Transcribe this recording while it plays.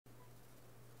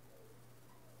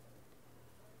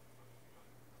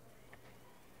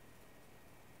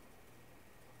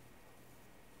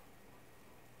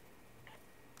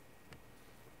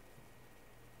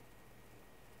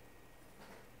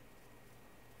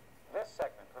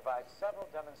provide several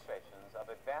demonstrations of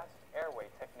advanced airway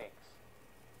techniques.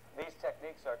 These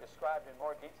techniques are described in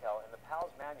more detail in the PALS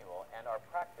manual and are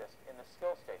practiced in the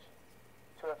skill stations.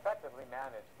 To effectively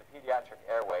manage the pediatric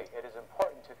airway, it is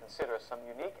important to consider some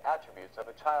unique attributes of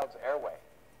a child's airway.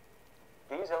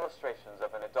 These illustrations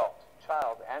of an adult,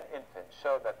 child, and infant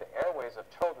show that the airways of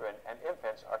children and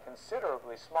infants are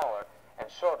considerably smaller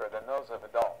and shorter than those of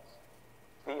adults.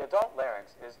 The adult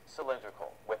larynx is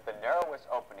cylindrical, with the narrowest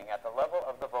opening at the level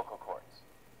of the vocal cords.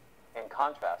 In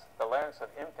contrast, the larynx of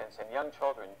infants and young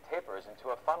children tapers into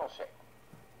a funnel shape.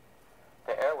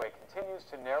 The airway continues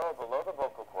to narrow below the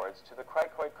vocal cords to the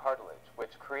cricoid cartilage,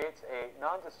 which creates a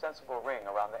non-distensible ring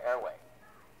around the airway.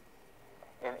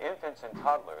 In infants and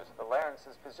toddlers, the larynx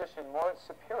is positioned more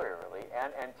superiorly and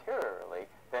anteriorly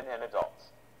than in adults.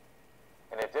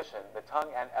 In addition, the tongue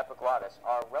and epiglottis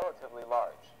are relatively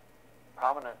large.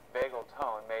 Prominent vagal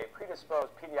tone may predispose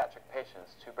pediatric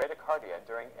patients to bradycardia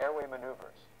during airway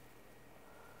maneuvers.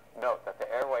 Note that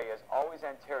the airway is always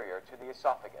anterior to the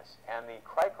esophagus, and the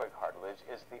cricoid cartilage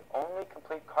is the only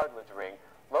complete cartilage ring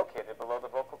located below the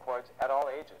vocal cords at all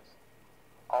ages.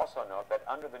 Also note that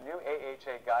under the new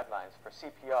AHA guidelines for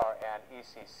CPR and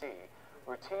ECC,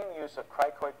 routine use of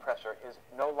cricoid pressure is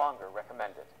no longer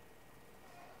recommended.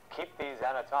 Keep these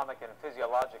anatomic and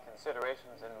physiologic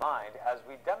considerations in mind as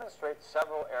we demonstrate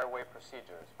several airway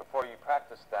procedures before you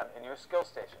practice them in your skill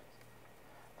stations.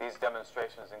 These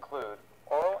demonstrations include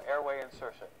oral airway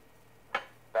insertion,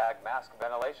 bag mask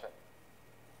ventilation,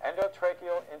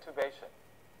 endotracheal intubation,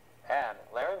 and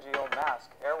laryngeal mask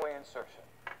airway insertion.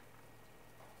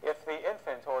 If the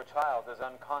infant or child is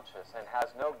unconscious and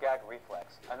has no gag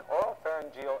reflex, an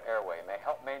oropharyngeal airway may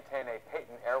help maintain a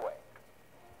patent airway.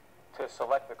 To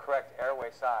select the correct airway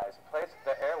size, place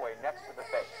the airway next to the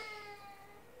face.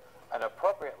 An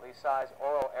appropriately sized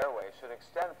oral airway should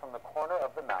extend from the corner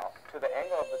of the mouth to the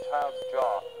angle of the child's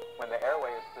jaw when the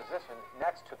airway is positioned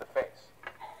next to the face.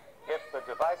 If the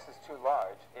device is too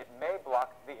large, it may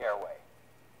block the airway.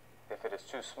 If it is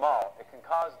too small, it can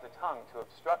cause the tongue to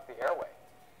obstruct the airway.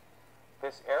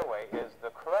 This airway is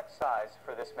the correct size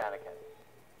for this mannequin.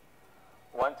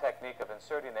 One technique of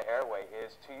inserting the airway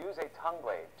is to use a tongue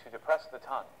blade to depress the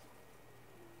tongue.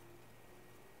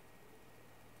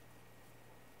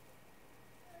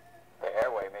 The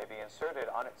airway may be inserted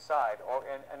on its side or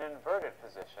in an inverted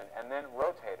position and then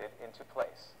rotated into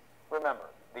place.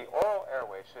 Remember, the oral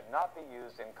airway should not be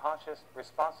used in conscious,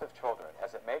 responsive children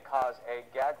as it may cause a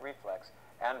gag reflex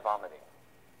and vomiting.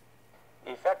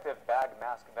 Effective bag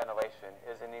mask ventilation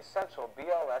is an essential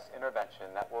BLS intervention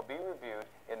that will be reviewed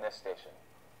in this station.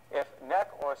 If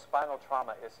neck or spinal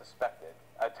trauma is suspected,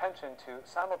 attention to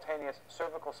simultaneous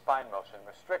cervical spine motion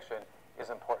restriction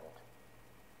is important.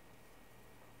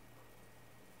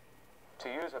 To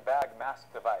use a bag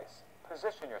mask device,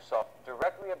 position yourself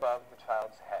directly above the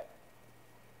child's head.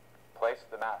 Place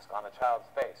the mask on the child's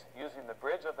face using the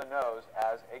bridge of the nose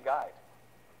as a guide.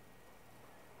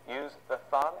 Use the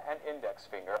thumb and index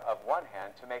finger of one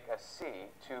hand to make a C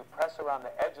to press around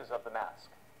the edges of the mask.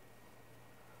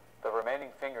 The remaining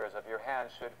fingers of your hand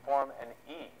should form an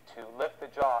E to lift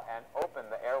the jaw and open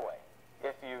the airway.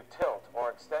 If you tilt or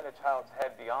extend a child's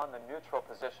head beyond the neutral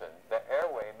position, the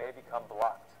airway may become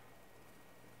blocked.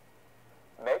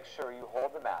 Make sure you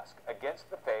hold the mask against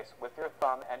the face with your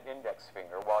thumb and index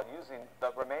finger while using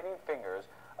the remaining fingers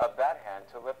of that hand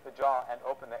to lift the jaw and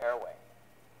open the airway.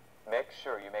 Make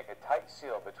sure you make a tight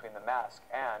seal between the mask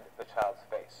and the child's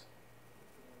face.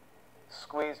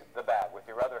 Squeeze the bag with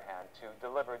your other hand to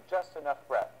deliver just enough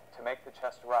breath to make the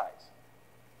chest rise.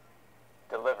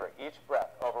 Deliver each breath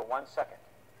over 1 second.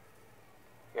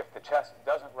 If the chest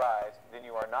doesn't rise, then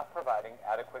you are not providing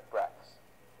adequate breaths.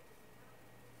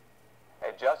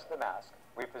 Adjust the mask,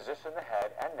 reposition the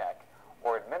head and neck,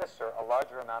 or administer a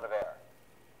larger amount of air.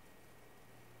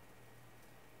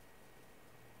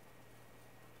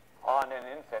 On an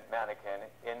infant mannequin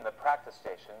in the practice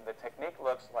station, the technique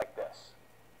looks like this.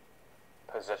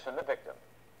 Position the victim.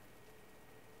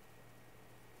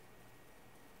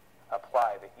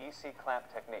 Apply the EC clamp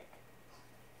technique.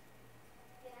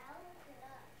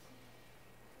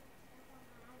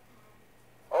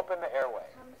 Open the airway.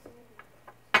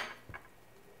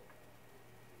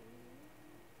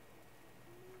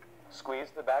 Squeeze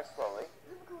the bag slowly.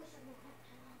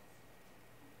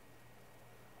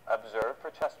 Observe for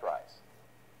chest rise.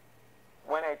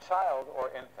 When a child or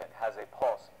infant has a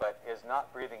pulse but is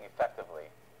not breathing effectively,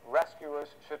 rescuers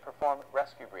should perform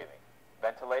rescue breathing,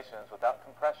 ventilations without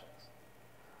compressions.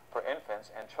 For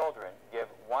infants and children, give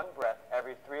 1 breath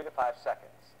every 3 to 5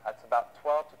 seconds. That's about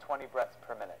 12 to 20 breaths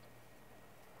per minute.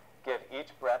 Give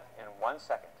each breath in 1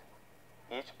 second.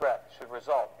 Each breath should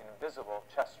result in visible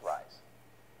chest rise.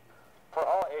 For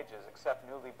all ages except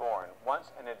newly born,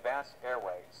 once an advanced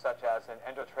airway, such as an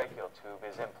endotracheal tube,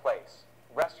 is in place,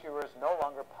 rescuers no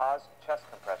longer pause chest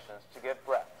compressions to give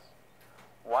breaths.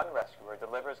 One rescuer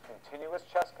delivers continuous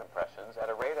chest compressions at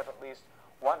a rate of at least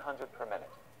 100 per minute.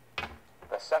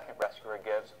 The second rescuer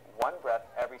gives one breath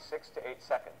every 6 to 8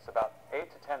 seconds, about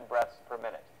 8 to 10 breaths per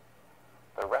minute.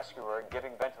 The rescuer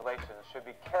giving ventilation should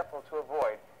be careful to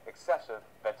avoid excessive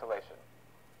ventilation.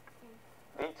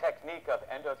 The technique of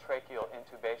endotracheal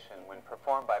intubation, when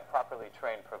performed by properly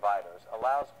trained providers,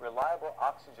 allows reliable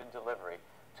oxygen delivery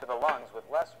to the lungs with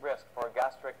less risk for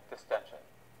gastric distension.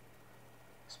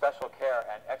 Special care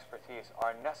and expertise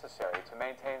are necessary to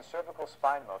maintain cervical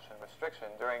spine motion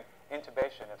restriction during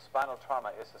intubation if spinal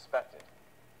trauma is suspected.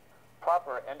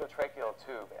 Proper endotracheal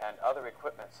tube and other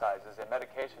equipment sizes and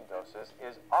medication doses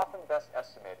is often best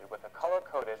estimated with a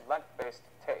color-coded length-based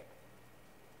tape.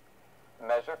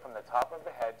 Measure from the top of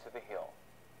the head to the heel.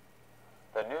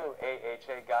 The new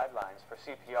AHA guidelines for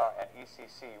CPR and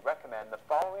ECC recommend the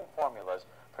following formulas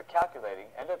for calculating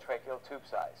endotracheal tube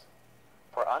size.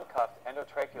 For uncuffed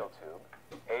endotracheal tube,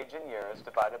 age in years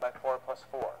divided by 4 plus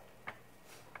 4.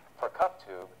 For cuffed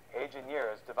tube, age in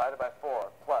years divided by 4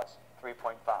 plus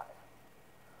 3.5.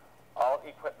 All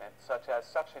equipment, such as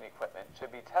suction equipment,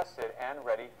 should be tested and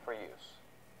ready for use.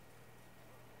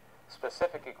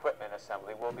 Specific equipment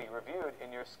assembly will be reviewed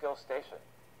in your skill station.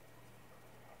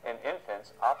 In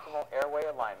infants, optimal airway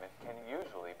alignment can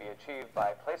usually be achieved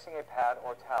by placing a pad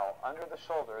or towel under the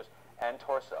shoulders and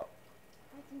torso.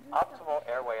 Optimal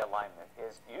airway alignment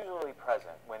is usually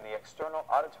present when the external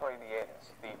auditory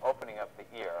meatus, the opening of the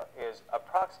ear, is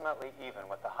approximately even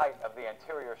with the height of the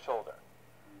anterior shoulder.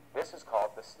 This is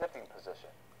called the sniffing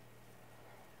position.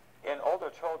 In older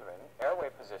children, airway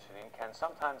positioning can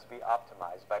sometimes be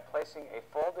optimized by placing a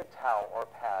folded towel or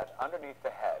pad underneath the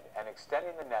head and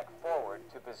extending the neck forward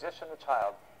to position the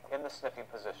child in the sniffing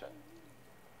position.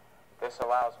 This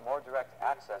allows more direct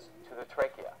access to the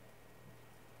trachea.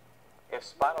 If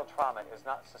spinal trauma is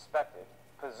not suspected,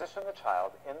 position the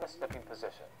child in the sniffing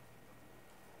position.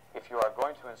 If you are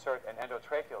going to insert an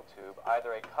endotracheal tube,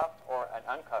 either a cuffed or an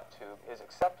uncuffed tube is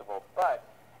acceptable, but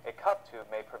a cuffed tube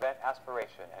may prevent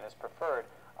aspiration and is preferred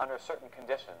under certain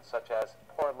conditions, such as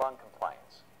poor lung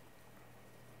compliance.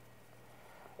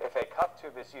 If a cuffed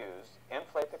tube is used,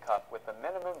 inflate the cuff with the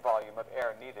minimum volume of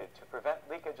air needed to prevent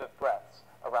leakage of breaths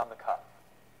around the cuff.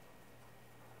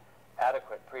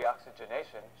 Adequate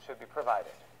pre-oxygenation should be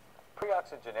provided.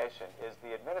 Pre-oxygenation is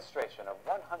the administration of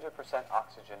 100%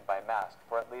 oxygen by mask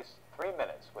for at least 3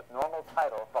 minutes with normal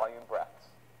tidal volume breaths.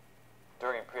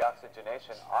 During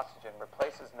pre-oxygenation, oxygen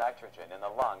replaces nitrogen in the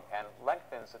lung and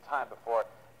lengthens the time before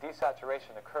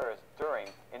desaturation occurs during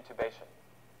intubation.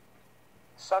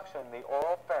 Suction the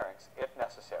oral pharynx if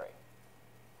necessary.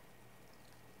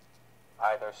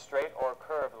 Either straight or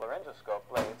curved laryngoscope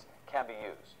blades can be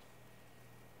used.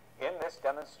 In this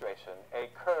demonstration, a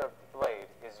curved blade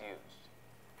is used.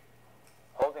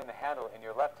 Holding the handle in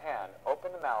your left hand,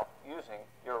 open the mouth using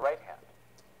your right hand.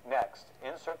 Next,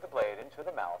 insert the blade into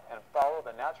the mouth and follow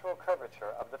the natural curvature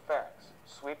of the pharynx,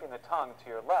 sweeping the tongue to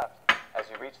your left as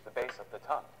you reach the base of the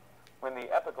tongue. When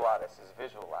the epiglottis is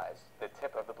visualized, the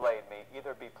tip of the blade may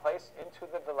either be placed into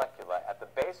the vallecula at the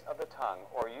base of the tongue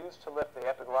or used to lift the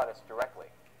epiglottis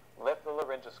directly. Lift the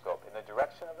laryngoscope in the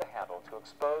direction of the handle to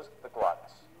expose the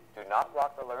glottis. Do not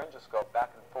rock the laryngoscope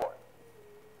back and forth.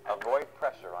 Avoid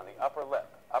pressure on the upper lip,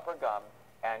 upper gum,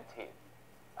 and teeth.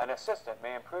 An assistant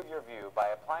may improve your view by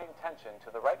applying tension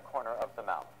to the right corner of the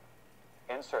mouth.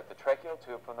 Insert the tracheal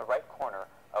tube from the right corner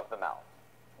of the mouth.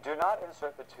 Do not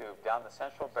insert the tube down the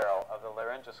central barrel of the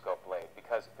laryngoscope blade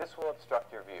because this will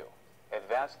obstruct your view.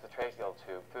 Advance the tracheal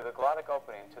tube through the glottic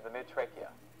opening to the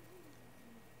mid-trachea.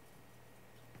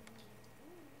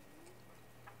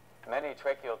 Many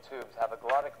tracheal tubes have a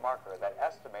glottic marker that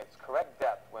estimates correct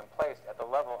depth when placed at the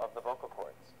level of the vocal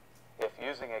cords. If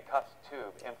using a cuffed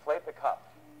tube, inflate the cuff.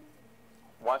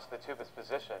 Once the tube is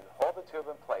positioned, hold the tube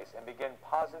in place and begin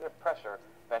positive pressure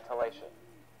ventilation.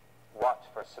 Watch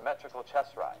for symmetrical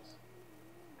chest rise.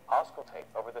 Auscultate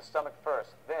over the stomach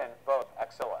first, then both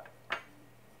axilla.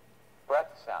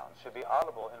 Breath sounds should be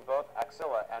audible in both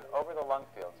axilla and over the lung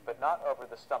fields, but not over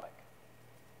the stomach.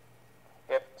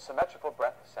 If symmetrical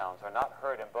breath sounds are not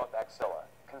heard in both axilla,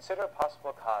 consider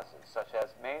possible causes such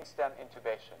as main stem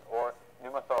intubation or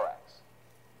pneumothorax.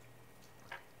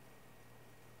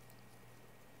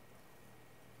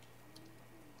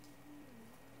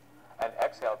 An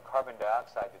exhaled carbon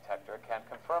dioxide detector can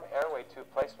confirm airway tube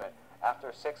placement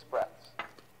after 6 breaths.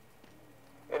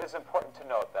 It is important to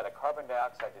note that a carbon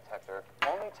dioxide detector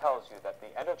only tells you that the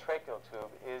endotracheal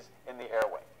tube is in the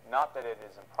airway, not that it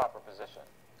is in proper position.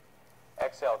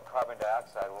 Exhaled carbon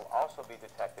dioxide will also be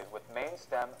detected with main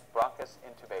stem bronchus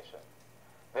intubation.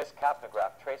 This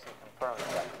capnograph tracing confirms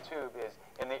that the tube is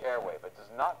in the airway, but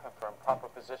does not confirm proper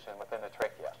position within the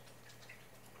trachea.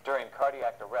 During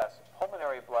cardiac arrest,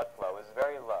 pulmonary blood flow is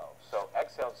very low, so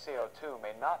exhaled CO2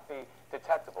 may not be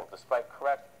detectable despite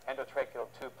correct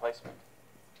endotracheal tube placement.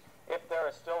 If there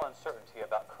is still uncertainty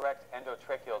about correct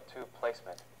endotracheal tube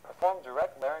placement, perform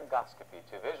direct laryngoscopy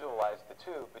to visualize the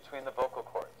tube between the vocal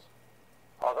cords.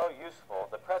 Although useful,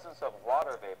 the presence of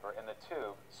water vapor in the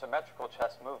tube, symmetrical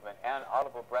chest movement, and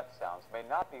audible breath sounds may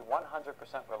not be 100%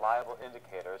 reliable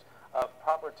indicators of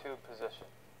proper tube position.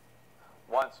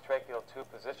 Once tracheal tube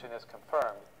position is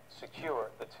confirmed,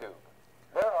 secure the tube.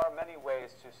 There are many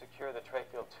ways to secure the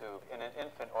tracheal tube in an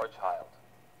infant or child.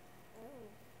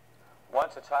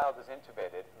 Once a child is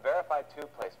intubated, verify tube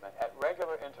placement at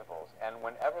regular intervals and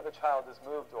whenever the child is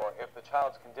moved or if the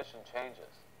child's condition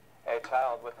changes. A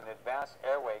child with an advanced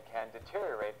airway can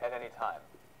deteriorate at any time.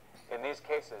 In these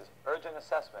cases, urgent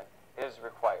assessment is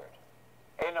required.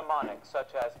 A mnemonic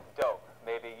such as DOPE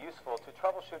may be useful to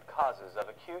troubleshoot causes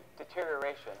of acute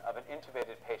deterioration of an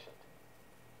intubated patient.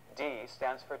 D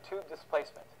stands for tube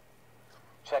displacement.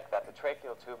 Check that the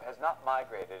tracheal tube has not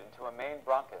migrated into a main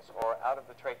bronchus or out of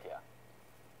the trachea.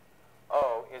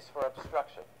 O is for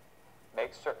obstruction.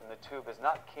 Make certain the tube is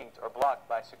not kinked or blocked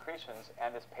by secretions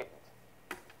and is patent.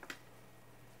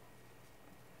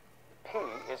 P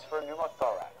is for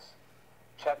pneumothorax.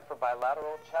 Check for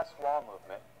bilateral chest wall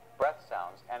movement, breath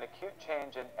sounds, and acute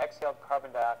change in exhaled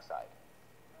carbon dioxide.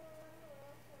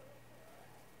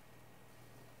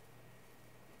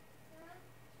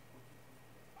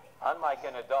 Unlike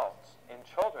in adults, in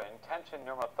children, tension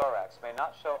pneumothorax may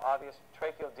not show obvious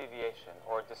tracheal deviation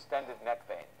or distended neck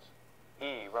veins.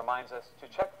 E reminds us to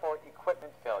check for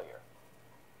equipment failure.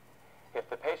 If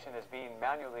the patient is being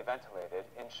manually ventilated,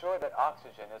 ensure that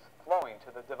oxygen is flowing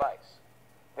to the device.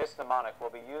 This mnemonic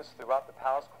will be used throughout the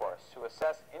PALS course to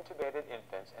assess intubated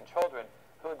infants and children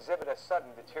who exhibit a sudden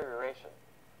deterioration.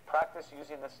 Practice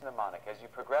using this mnemonic as you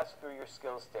progress through your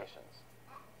skills stations.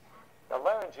 The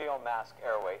laryngeal mask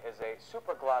airway is a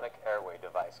supraglottic airway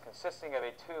device consisting of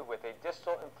a tube with a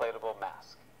distal inflatable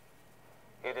mask.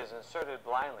 It is inserted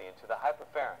blindly into the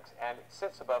hypopharynx and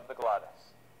sits above the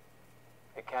glottis.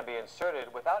 It can be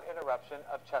inserted without interruption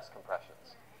of chest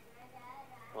compressions.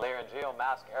 Laryngeal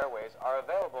mask airways are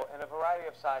available in a variety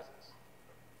of sizes.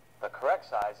 The correct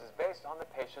size is based on the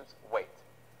patient's weight.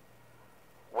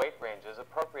 Weight ranges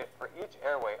appropriate for each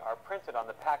airway are printed on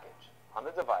the package, on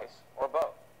the device, or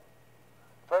both.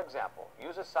 For example,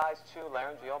 use a size 2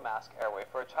 laryngeal mask airway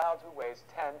for a child who weighs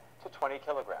 10 to 20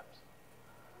 kilograms.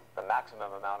 The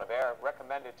maximum amount of air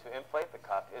recommended to inflate the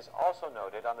cuff is also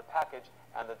noted on the package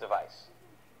and the device.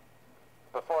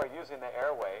 Before using the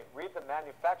airway, read the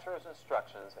manufacturer's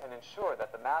instructions and ensure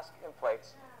that the mask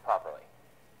inflates properly.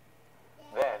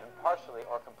 Then, partially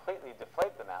or completely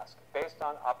deflate the mask based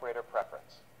on operator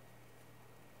preference.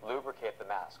 Lubricate the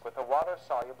mask with a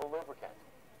water-soluble lubricant.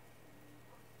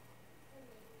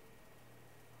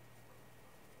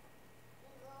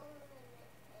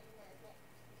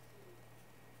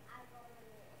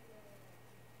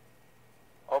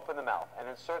 Open the mouth and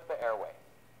insert the airway.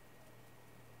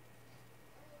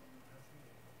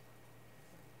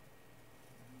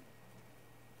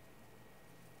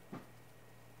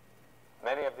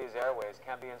 Many of these airways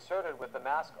can be inserted with the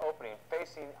mask opening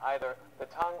facing either the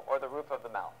tongue or the roof of the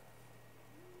mouth.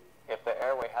 If the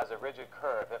airway has a rigid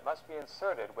curve, it must be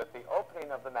inserted with the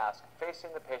opening of the mask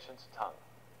facing the patient's tongue.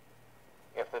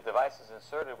 If the device is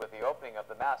inserted with the opening of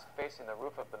the mask facing the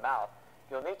roof of the mouth,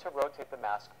 you'll need to rotate the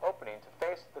mask opening to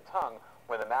face the tongue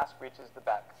where the mask reaches the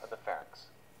back of the pharynx.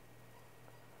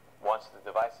 Once the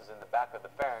device is in the back of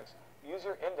the pharynx, use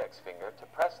your index finger to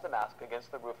press the mask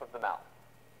against the roof of the mouth.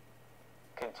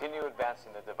 Continue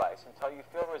advancing the device until you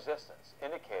feel resistance,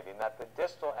 indicating that the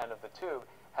distal end of the tube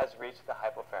has reached the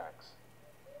hypopharynx.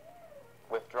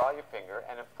 Withdraw your finger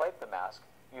and inflate the mask.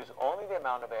 Use only the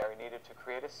amount of air needed to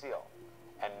create a seal,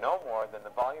 and no more than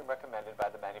the volume recommended by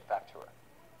the manufacturer.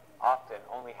 Often,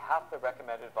 only half the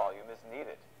recommended volume is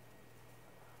needed.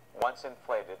 Once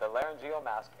inflated, the laryngeal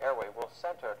mask airway will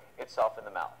center itself in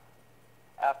the mouth.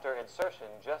 After insertion,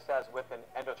 just as with an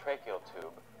endotracheal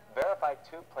tube, verify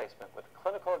tube placement with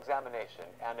clinical examination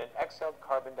and an exhaled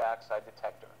carbon dioxide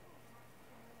detector.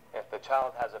 If the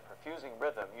child has a perfusing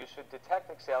rhythm, you should detect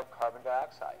exhaled carbon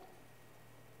dioxide.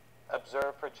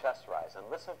 Observe for chest rise and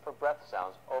listen for breath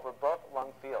sounds over both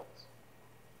lung fields.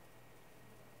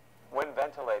 When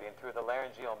ventilating through the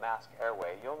laryngeal mask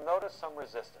airway, you'll notice some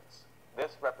resistance.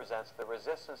 This represents the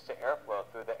resistance to airflow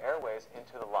through the airways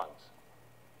into the lungs.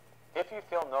 If you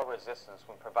feel no resistance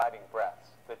when providing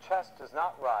breaths, the chest does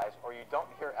not rise, or you don't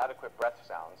hear adequate breath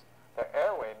sounds, the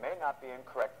airway may not be in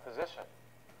correct position.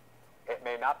 It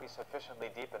may not be sufficiently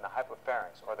deep in the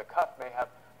hypopharynx, or the cuff may have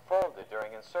folded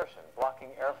during insertion, blocking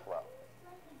airflow.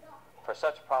 For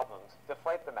such problems,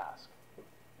 deflate the mask.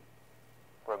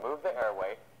 Remove the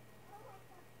airway.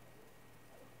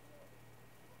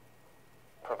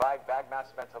 Provide bag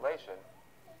mask ventilation.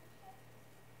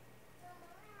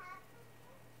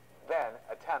 Then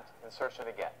attempt insertion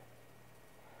again.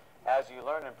 As you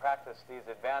learn and practice these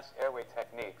advanced airway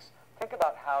techniques, think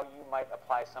about how you might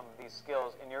apply some of these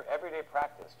skills in your everyday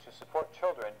practice to support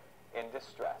children in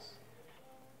distress.